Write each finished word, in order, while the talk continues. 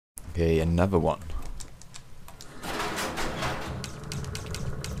Okay, another one.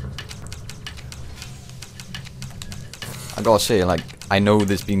 I gotta say, like, I know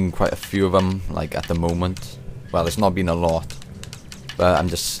there's been quite a few of them, like, at the moment. Well, it's not been a lot, but I'm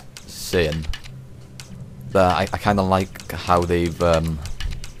just saying that I kind of like how they've kind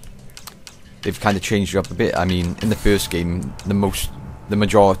of changed it up a bit. I mean, in the first game, the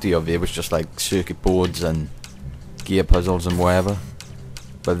majority of it was just like circuit boards and gear puzzles and whatever.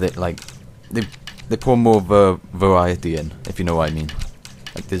 But they put more of a variety in, if you know what I mean.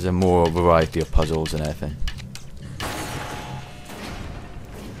 Like, there's a more variety of puzzles and everything.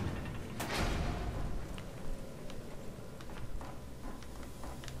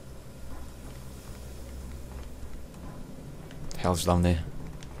 Hell's down there.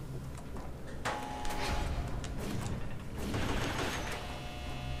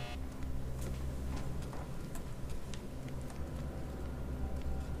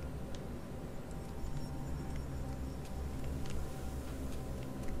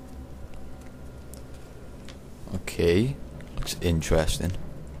 Okay, looks interesting.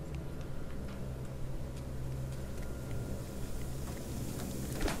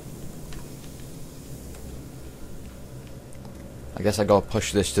 I guess I gotta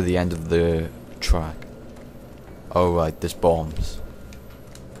push this to the end of the track. Oh right, there's bombs.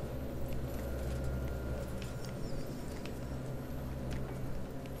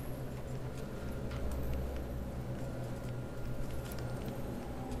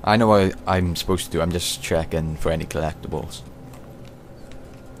 I know what I'm supposed to do, I'm just checking for any collectibles.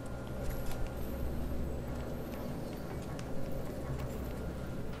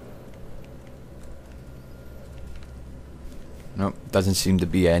 Nope, doesn't seem to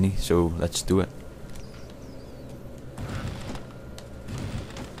be any, so let's do it.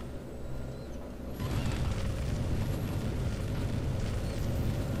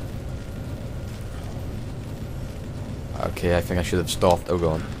 Okay, I think I should have stopped. Oh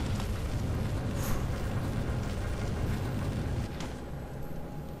god.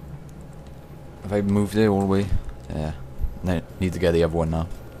 Have I moved it all the way? Yeah. I need to get the other one now.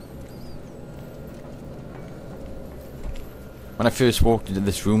 When I first walked into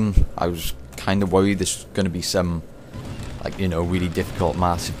this room, I was kind of worried this was going to be some, like, you know, really difficult,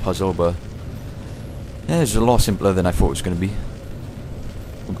 massive puzzle, but yeah, it's a lot simpler than I thought it was going to be.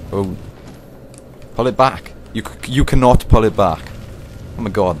 Oh. Pull it back. You cannot pull it back. Oh my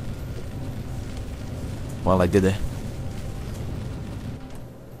god. Well, I did it.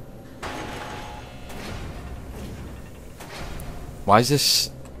 Why is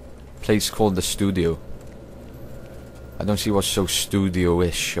this place called the studio? I don't see what's so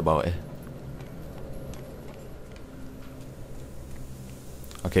studio-ish about it.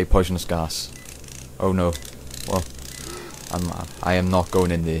 Okay, poisonous gas. Oh no. Well, I am not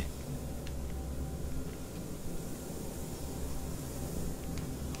going in there.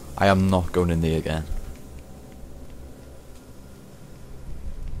 I am not going in there again.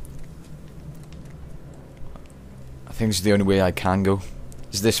 I think it's the only way I can go.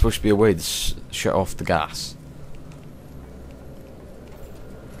 Is there supposed to be a way to shut off the gas?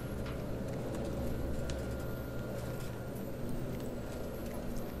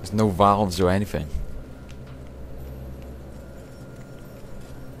 There's no valves or anything.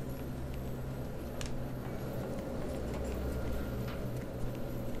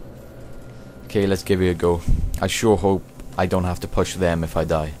 Okay, let's give it a go. I sure hope I don't have to push them if I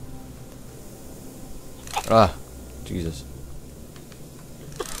die. Ah, Jesus.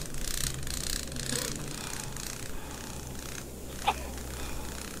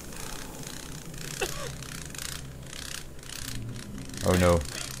 Oh no.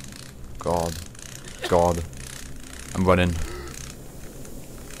 God. God. I'm running.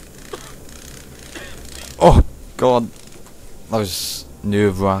 Oh, God. That was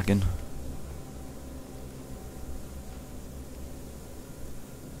nerve-wracking.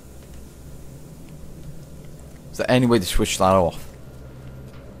 Is there any way to switch that off?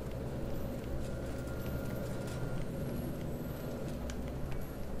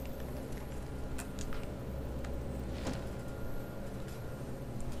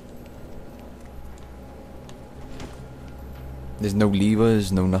 There's no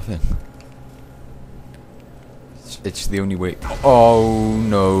levers, no nothing. It's the only way. Oh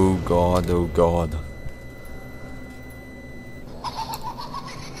no, God, oh God.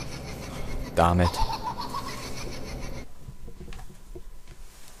 Damn it.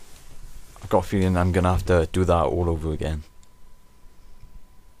 I've got a feeling I'm gonna have to do that all over again.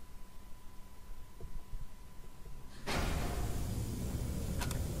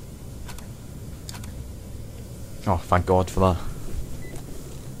 Oh, thank God for that.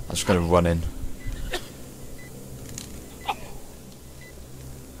 I'm just gonna run in.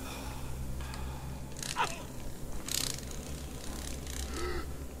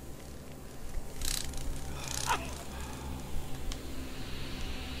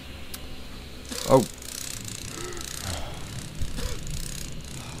 Oh.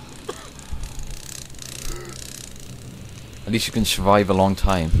 At least you can survive a long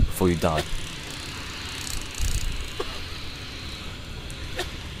time before you die.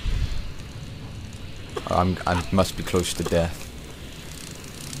 I must be close to death.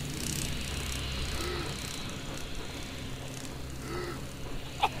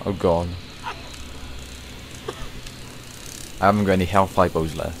 Oh god. I haven't got any health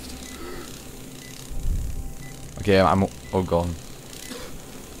hypos left. Okay, I'm... oh god.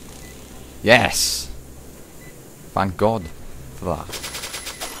 Yes! Thank god for that.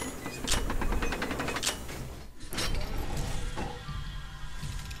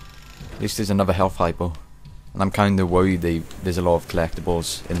 At least there's another health hypo. And I'm kinda worried there's a lot of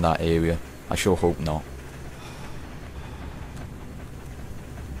collectibles in that area. I sure hope not.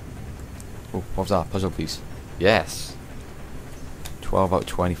 Oh, what was that? Puzzle piece. Yes! 12 out of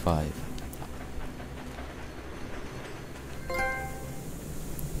 25.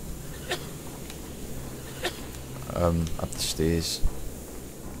 Up the stairs.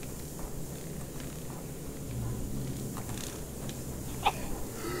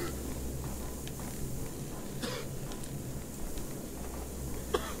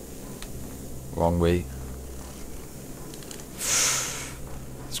 Wrong way.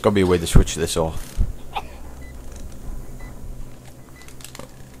 There's gotta be a way to switch this off.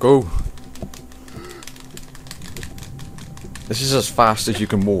 Go! This is as fast as you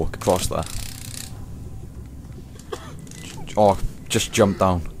can walk across that. Oh, just jump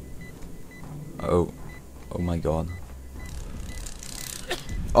down. Oh. Oh my god.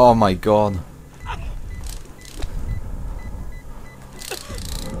 Oh my god.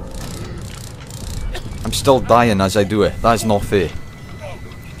 I'm still dying as I do it. That is not fair.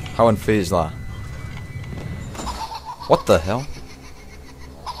 How unfair is that? What the hell?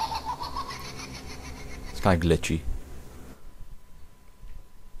 It's kind of glitchy.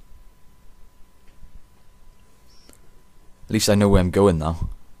 At least I know where I'm going now.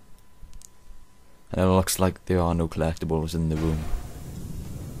 And it looks like there are no collectibles in the room.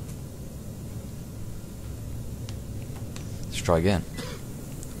 Let's try again.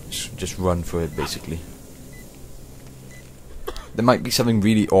 Just run for it, basically. There might be something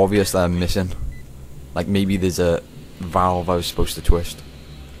really obvious that I'm missing. Like maybe there's a valve I was supposed to twist.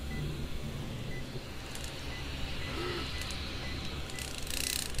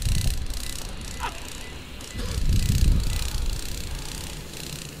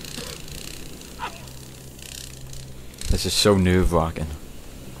 This is so nerve-wracking.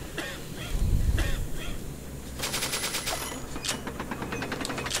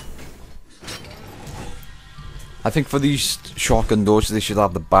 I think for these shotgun doors they should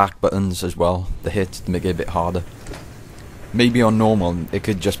have the back buttons as well, the hit, to make it a bit harder. Maybe on normal it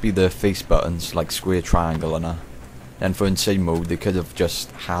could just be the face buttons, like square, triangle and that. And for insane mode they could have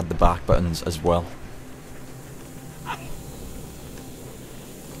just had the back buttons as well.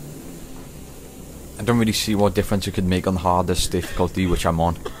 I don't really see what difference it could make on the hardest difficulty which I'm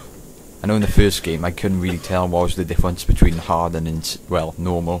on. I know in the first game I couldn't really tell what was the difference between hard and well,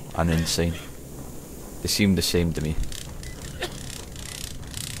 normal and insane. They seemed the same to me.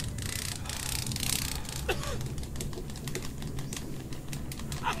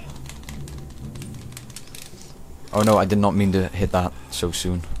 Oh no, I did not mean to hit that so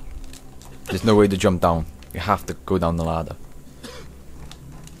soon. There's no way to jump down. You have to go down the ladder.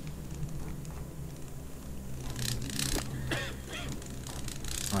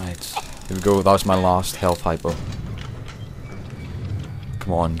 Right, here we go. That was my last health hypo.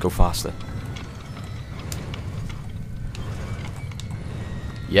 Come on, go faster.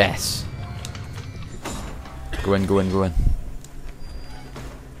 Yes! Go in, go in, go in.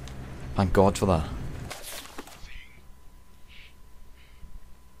 Thank God for that.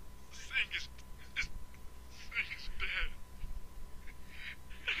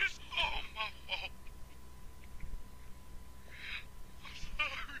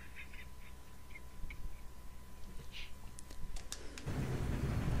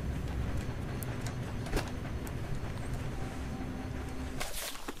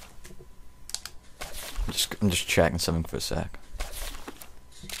 I'm just checking something for a sec.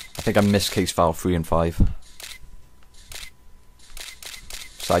 I think I missed case file 3 and 5.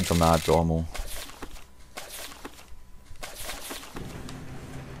 Aside from that, draw more.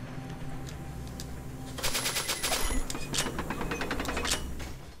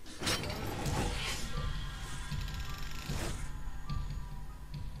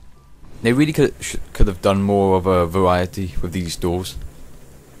 They really could have done more of a variety with these doors.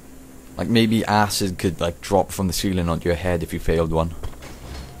 Like maybe acid could like drop from the ceiling onto your head if you failed one.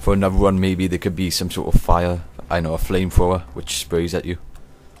 For another one, maybe there could be some sort of fire, I know, a flamethrower which sprays at you.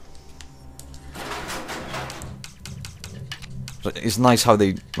 But it's nice how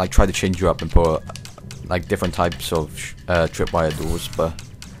they like try to change you up and put like different types of tripwire doors, but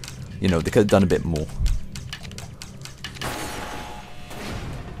you know, they could have done a bit more.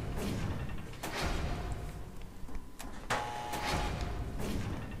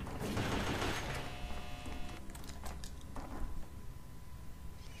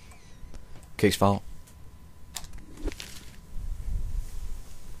 Case file.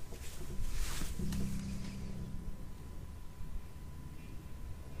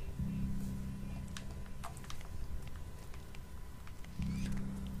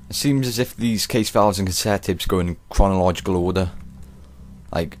 It seems as if these case files and cassette tapes go in chronological order.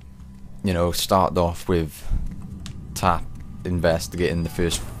 Like, you know, start off with Tap investigating the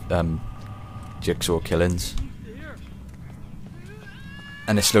first Jigsaw killings.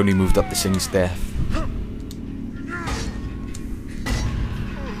 And it slowly moved up to Sing's death.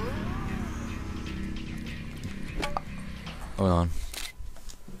 Hold on.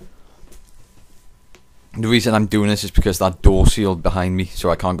 The reason I'm doing this is because that door sealed behind me, so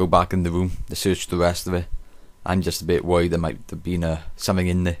I can't go back in the room to search the rest of it. I'm just a bit worried there might have been something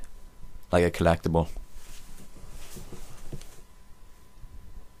in there, like a collectible.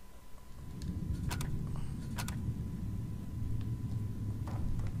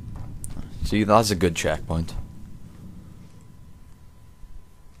 See, that's a good checkpoint.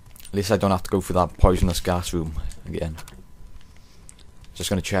 At least I don't have to go through that poisonous gas room again. Just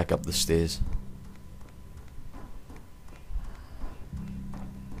gonna check up the stairs.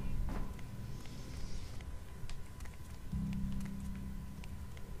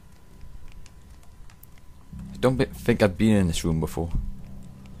 I don't think I've been in this room before.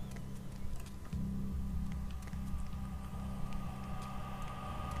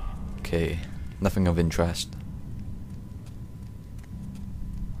 Okay, nothing of interest.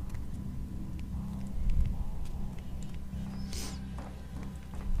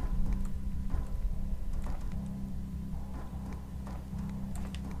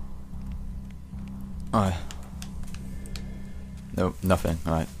 Alright. Nope, nothing.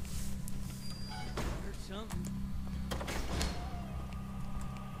 Alright.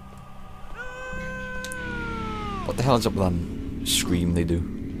 What the hell is up with that scream they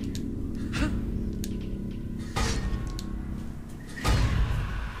do?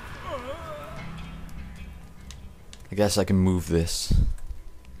 I guess I can move this.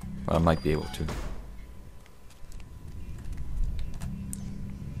 Well, I might be able to.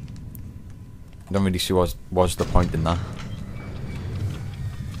 I don't really see what's the point in that.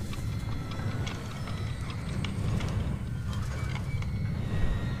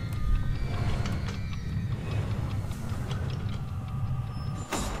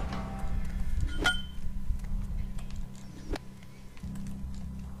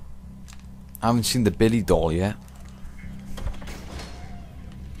 I haven't seen the Billy doll yet.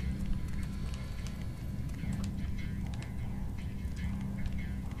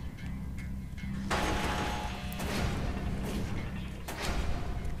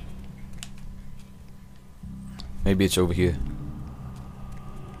 Maybe it's over here.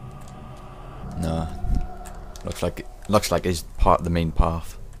 No. Looks like it's part of the main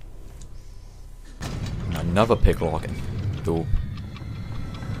path. Another picklocking door.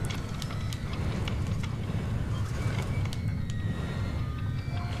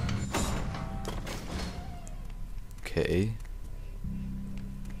 Okay.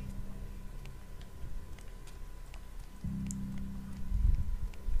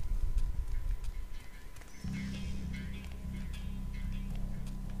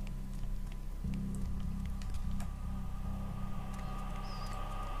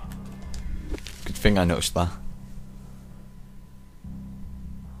 Good thing I noticed that.